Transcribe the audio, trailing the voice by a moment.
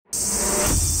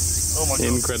Oh my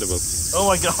god. Incredible. Oh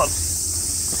my god.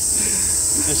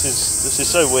 This is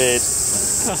so weird.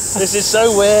 This is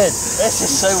so weird. This is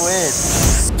so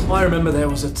weird. I remember there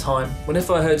was a time when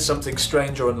if I heard something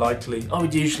strange or unlikely, I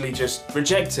would usually just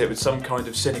reject it with some kind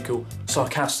of cynical,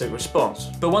 sarcastic response.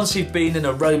 But once you've been in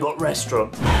a robot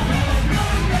restaurant,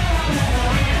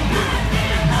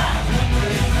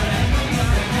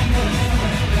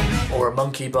 or a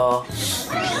monkey bar,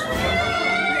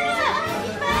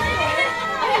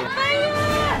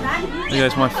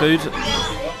 Here's my food.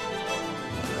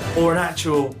 or an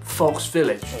actual fox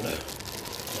village.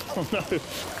 Oh no.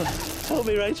 Help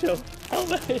me, Rachel. Help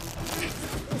me.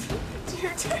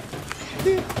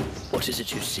 What is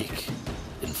it you seek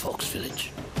in Fox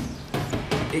Village?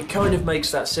 It kind of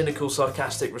makes that cynical,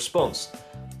 sarcastic response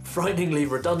frighteningly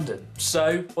redundant.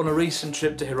 So, on a recent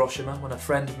trip to Hiroshima, when a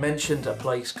friend mentioned a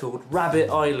place called Rabbit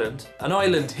Island, an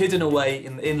island hidden away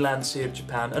in the inland sea of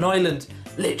Japan, an island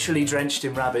literally drenched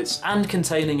in rabbits and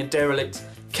containing a derelict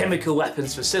chemical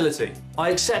weapons facility,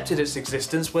 I accepted its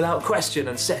existence without question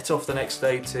and set off the next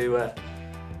day to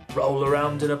roll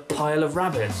around in a pile of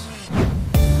rabbits.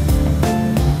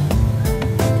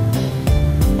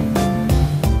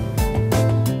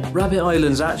 Rabbit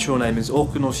Island's actual name is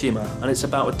Hiroshima, and it's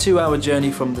about a 2-hour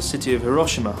journey from the city of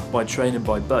Hiroshima by train and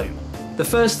by boat. The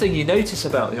first thing you notice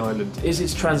about the island is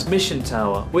its transmission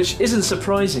tower, which isn't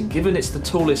surprising given it's the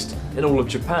tallest in all of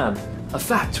Japan, a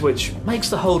fact which makes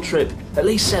the whole trip at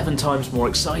least 7 times more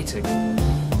exciting.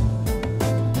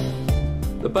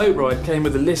 The boat ride came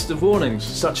with a list of warnings,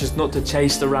 such as not to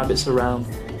chase the rabbits around,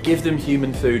 give them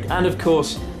human food, and of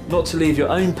course, not to leave your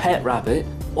own pet rabbit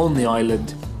on the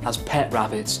island, as pet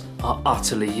rabbits are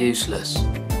utterly useless.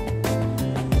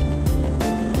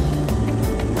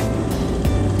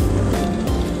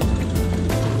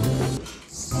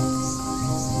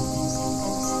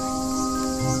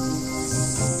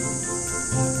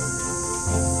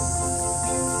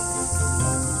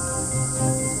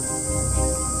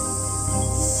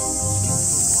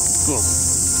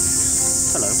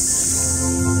 Hello.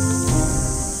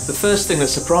 The first thing that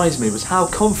surprised me was how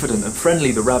confident and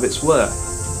friendly the rabbits were,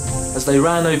 as they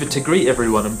ran over to greet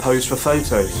everyone and pose for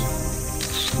photos.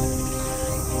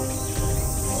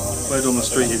 Word on the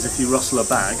street is if you rustle a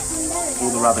bag,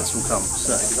 all the rabbits will come.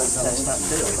 So test that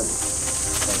theory.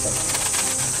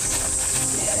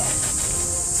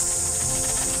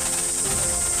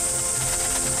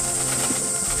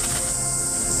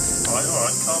 Alright,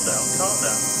 calm down, calm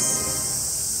down.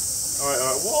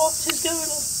 Alright, what is going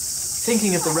on?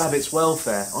 Thinking of the rabbits'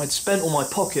 welfare, I'd spent all my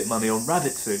pocket money on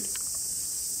rabbit food.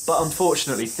 But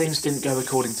unfortunately, things didn't go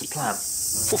according to plan.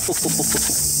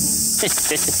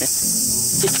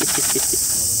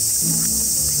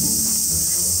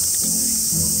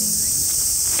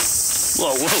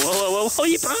 Whoa,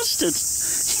 you bastard!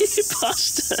 You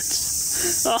bastard!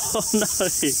 Oh no!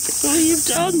 Look what you've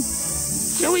done!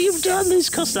 Look what you've done! This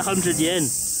cost 100 yen.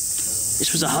 This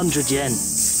was 100 yen.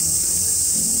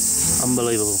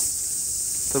 Unbelievable.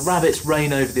 The rabbits'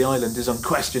 reign over the island is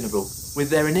unquestionable, with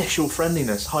their initial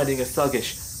friendliness hiding a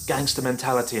thuggish, gangster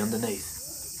mentality underneath.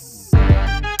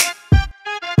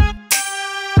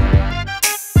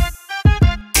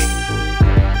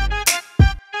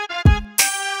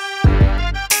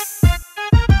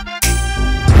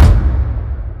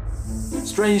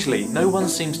 Strangely, no one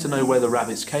seems to know where the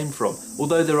rabbits came from,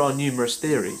 although there are numerous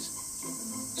theories.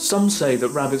 Some say that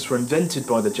rabbits were invented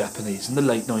by the Japanese in the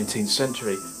late 19th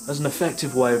century as an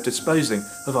effective way of disposing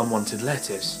of unwanted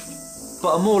lettuce.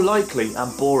 But a more likely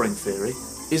and boring theory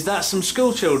is that some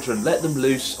school children let them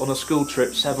loose on a school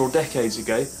trip several decades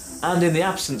ago, and in the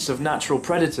absence of natural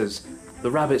predators,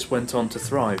 the rabbits went on to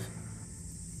thrive.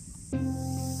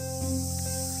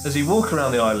 As you walk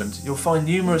around the island, you'll find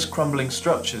numerous crumbling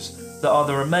structures that are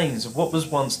the remains of what was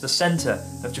once the centre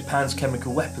of Japan's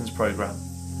chemical weapons programme.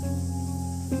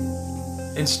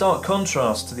 In stark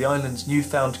contrast to the island's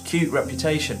newfound cute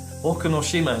reputation,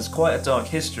 Hiroshima has quite a dark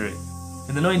history.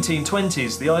 In the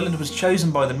 1920s, the island was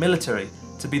chosen by the military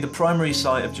to be the primary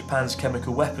site of Japan's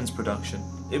chemical weapons production.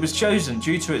 It was chosen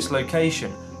due to its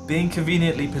location, being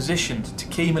conveniently positioned to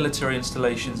key military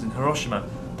installations in Hiroshima,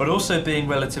 but also being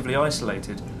relatively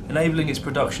isolated, enabling its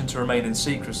production to remain in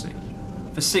secrecy.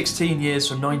 For 16 years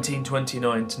from 1929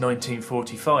 to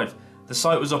 1945, the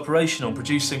site was operational,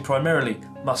 producing primarily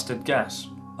mustard gas,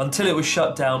 until it was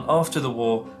shut down after the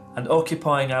war and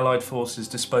occupying Allied forces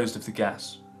disposed of the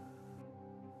gas.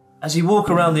 As you walk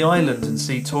around the island and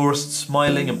see tourists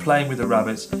smiling and playing with the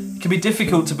rabbits, it can be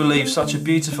difficult to believe such a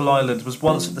beautiful island was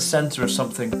once at the centre of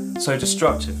something so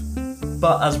destructive.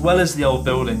 But as well as the old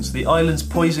buildings, the island's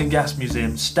poison gas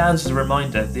museum stands as a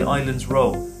reminder of the island's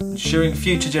role, ensuring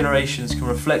future generations can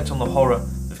reflect on the horror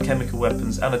of chemical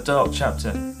weapons and a dark chapter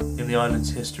in the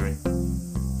island's history.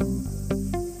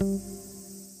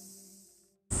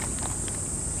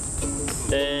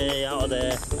 Hey, out of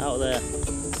there, out of there.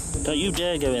 Don't you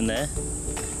dare go in there.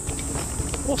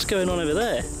 What's going on over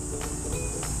there?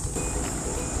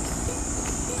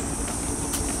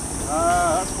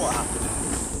 That's what happened.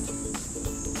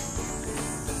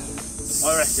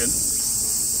 I reckon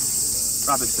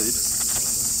rabbit food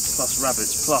plus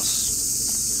rabbits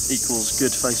plus equals good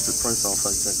Facebook profile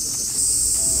photo.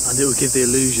 And it will give the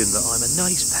illusion that I'm a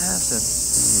nice person.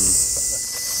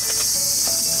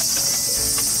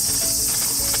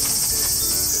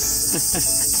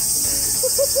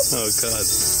 Oh God.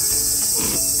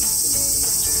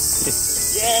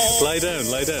 Yeah! Lie down,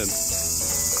 lie down.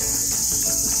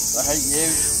 I hate you.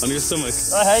 On your stomach.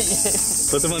 I hate you.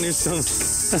 Put them on your stomach.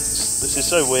 This is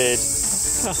so weird.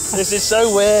 This is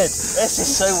so weird. This is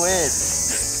so weird.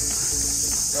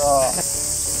 Oh.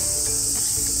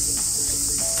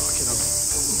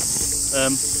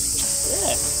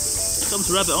 Yeah, come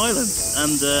to Rabbit Island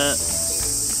and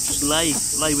just lay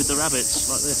with the rabbits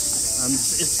like this, and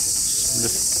it's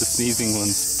The sneezing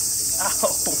ones. ow.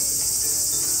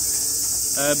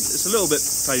 It's a little bit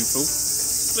painful,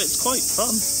 but it's quite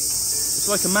fun. It's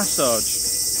like a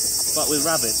massage, but with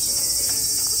rabbits.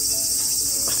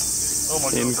 Oh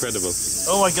my god. Incredible.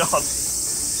 Oh my god.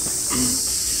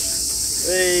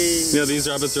 Hey. Yeah, these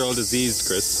rabbits are all diseased,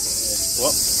 Chris.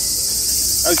 What?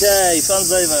 Okay,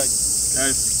 fun's over. Go.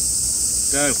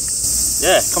 Go.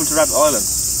 Yeah, come to Rabbit Island.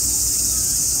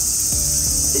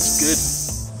 It's good.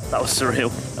 That was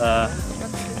surreal.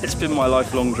 It's been my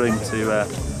lifelong dream to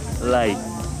lay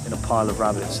in a pile of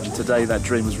rabbits, and today that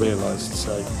dream was realised.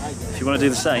 So if you want to do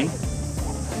the same,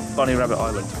 Bunny Rabbit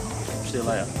Island. See you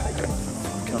later.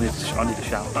 I need to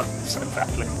shower so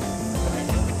badly.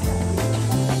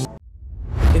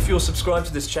 If you're subscribed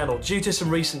to this channel, due to some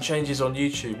recent changes on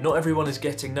YouTube, not everyone is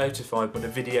getting notified when a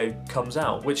video comes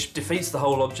out, which defeats the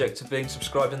whole object of being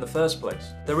subscribed in the first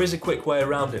place. There is a quick way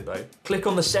around it though. Click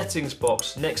on the settings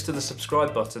box next to the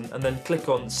subscribe button and then click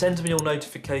on send me all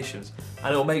notifications,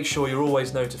 and it will make sure you're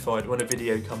always notified when a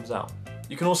video comes out.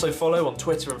 You can also follow on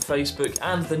Twitter and Facebook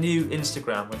and the new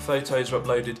Instagram, where photos are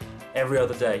uploaded every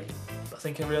other day. I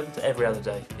think every other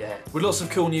day, yeah. With lots of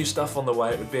cool new stuff on the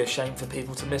way, it would be a shame for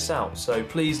people to miss out. So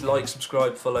please like,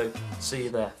 subscribe, follow. See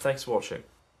you there. Thanks for watching.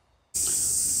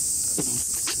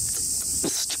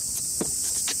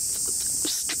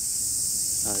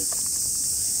 No.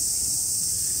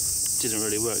 Didn't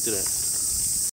really work, did it?